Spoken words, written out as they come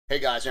Hey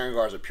guys, Aaron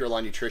Garza, Pure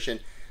Line Nutrition,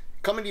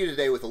 coming to you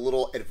today with a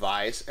little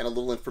advice and a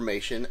little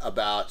information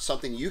about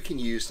something you can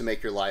use to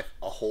make your life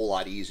a whole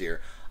lot easier.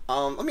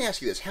 Let me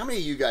ask you this: how many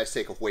of you guys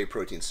take a whey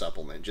protein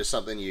supplement? Just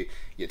something you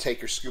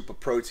take your scoop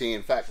of protein.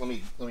 In fact, let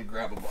me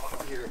grab a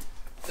bottle here.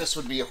 This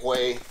would be a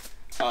whey.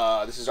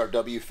 This is our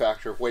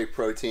Biofactor whey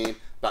protein,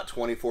 about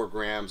 24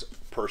 grams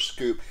per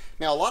scoop.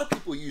 Now, a lot of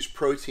people use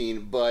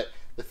protein, but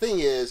the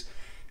thing is,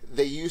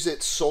 they use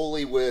it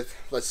solely with,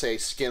 let's say,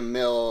 skim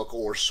milk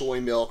or soy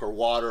milk or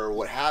water or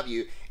what have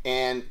you,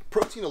 and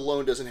protein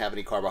alone doesn't have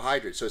any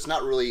carbohydrates, so it's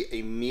not really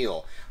a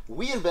meal.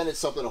 We invented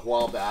something a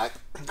while back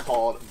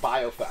called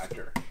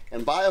Biofactor,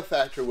 and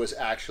Biofactor was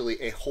actually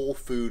a whole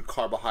food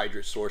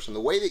carbohydrate source, and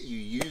the way that you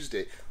used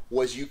it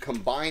was you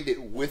combined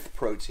it with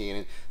protein,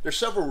 and there's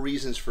several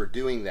reasons for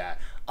doing that.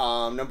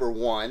 Number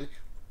one,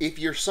 if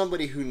you're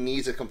somebody who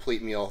needs a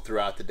complete meal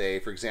throughout the day,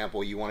 for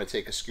example, you want to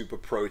take a scoop of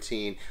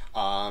protein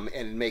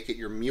and make it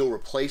your meal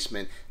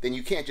replacement, then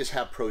you can't just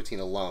have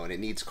protein alone. It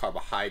needs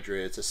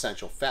carbohydrates,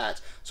 essential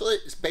fats, so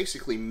it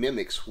basically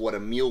mimics what a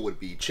meal would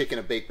be: chicken,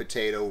 a baked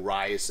potato,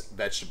 rice,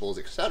 vegetables,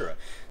 etc.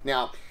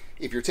 Now,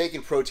 if you're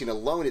taking protein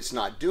alone, it's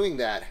not doing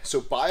that, so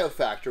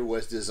Biofactor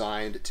was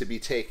designed to be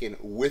taken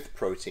with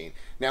protein.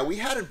 Now, we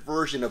had a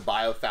version of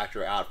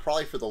Biofactor out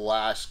probably for the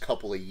last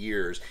couple of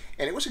years,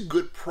 and it was a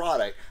good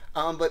product,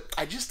 but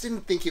I just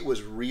didn't think it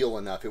was real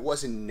enough. It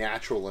wasn't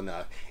natural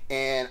enough,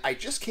 and I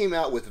just came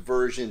out with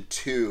version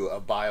 2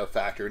 of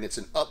Biofactor, and it's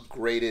an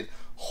upgraded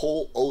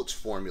whole oats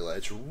formula.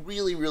 It's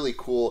really, really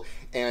cool,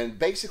 and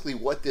basically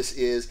what this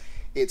is,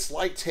 it's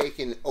like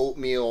taking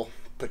oatmeal,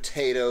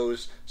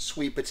 potatoes,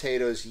 sweet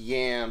potatoes,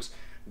 yams,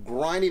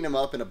 grinding them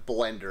up in a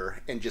blender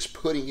and just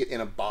putting it in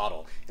a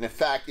bottle. And in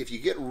fact, if you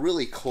get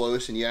really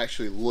close and you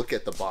actually look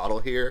at the bottle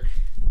here,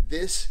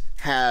 this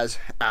has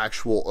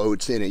actual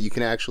oats in it. You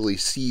can actually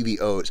see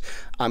the oats.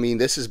 I mean,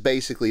 this is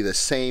basically the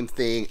same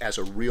thing as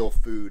a real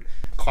food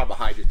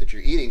carbohydrate that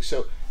you're eating.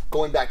 So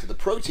going back to the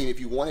protein, if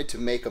you wanted to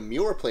make a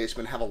meal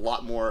replacement, have a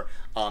lot more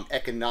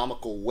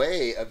economical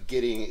way of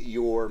getting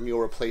your meal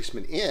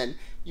replacement in,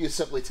 you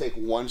simply take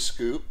 1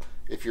 scoop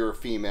if you're a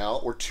female,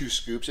 or 2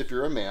 scoops if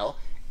you're a male,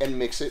 and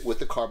mix it with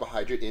the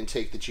carbohydrate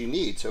intake that you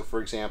need. So for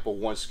example,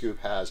 1 scoop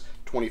has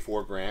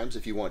 24 grams.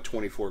 If you want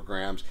 24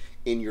 grams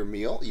in your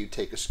meal, you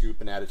take a scoop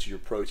and add it to your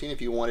protein.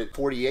 If you wanted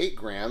 48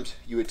 grams,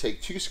 you would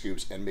take 2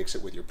 scoops and mix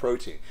it with your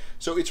protein.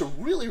 So it's a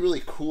really,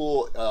 really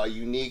cool,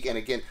 unique, and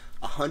again,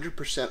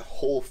 100%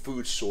 whole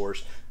food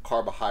source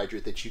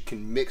carbohydrate that you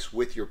can mix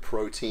with your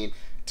protein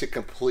to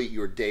complete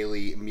your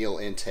daily meal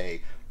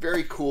intake.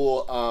 Very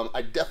cool.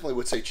 I definitely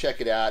would say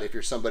check it out if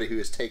you're somebody who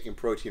is taking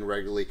protein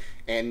regularly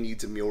and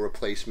needs a meal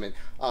replacement.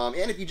 And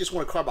if you just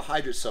want a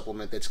carbohydrate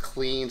supplement that's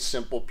clean,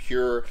 simple,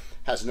 pure,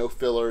 has no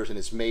fillers, and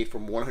it's made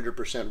from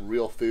 100%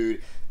 real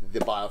food, the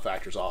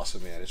Biofactor is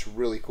awesome, man. It's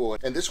really cool.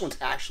 And this one's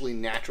actually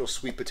natural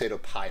sweet potato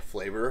pie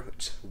flavor.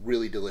 It's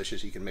really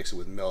delicious. You can mix it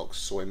with milk,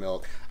 soy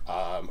milk.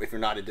 If you're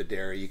not into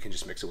dairy, you can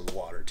just mix it with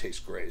water. It tastes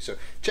great. So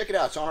check it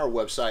out. It's on our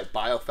website,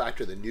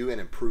 Biofactor, the new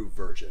and improved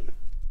version.